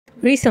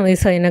Recently,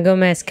 Selena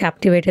Gomez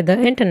captivated the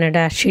internet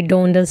as she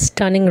donned a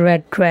stunning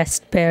red dress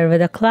paired with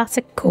a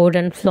classic coat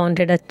and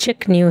flaunted a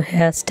chic new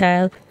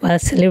hairstyle while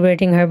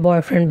celebrating her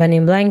boyfriend Benny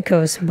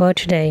Blanco's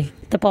birthday.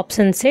 The pop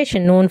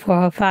sensation, known for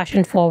her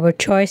fashion-forward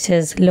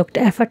choices, looked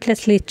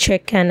effortlessly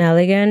chic and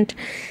elegant,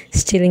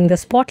 stealing the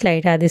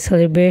spotlight at the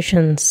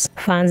celebrations.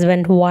 Fans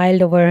went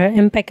wild over her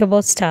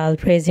impeccable style,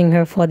 praising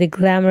her for the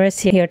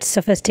glamorous yet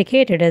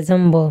sophisticated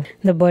ensemble.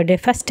 The birthday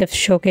festive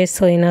showcased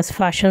Selena's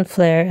fashion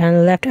flair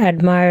and left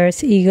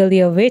admirers eagerly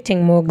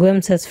awaiting more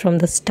glimpses from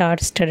the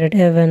star-studded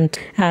event.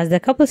 As the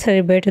couple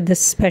celebrated this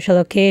special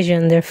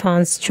occasion, their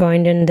fans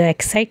joined in the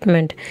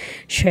excitement,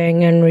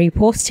 sharing and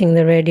reposting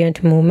the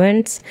radiant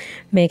moments,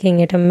 making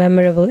it a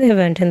memorable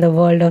event in the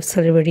world of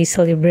celebrity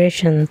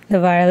celebration. The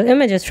viral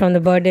images from the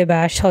birthday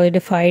bash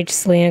solidified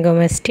Selena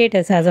Gomez's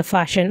status as a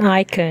fashion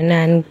icon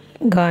and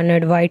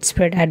garnered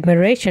widespread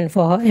admiration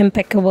for her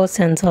impeccable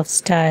sense of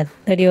style.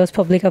 The duo's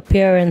public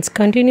appearance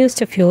continues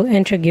to fuel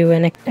intrigue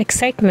and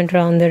excitement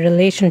around their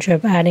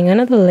relationship, adding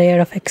another layer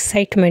of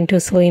excitement to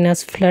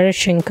Selena's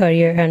flourishing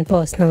career and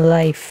personal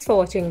life. Thanks for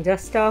watching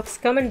Just Talks.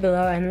 Comment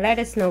below and let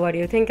us know what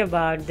you think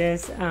about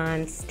this,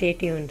 and stay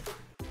tuned.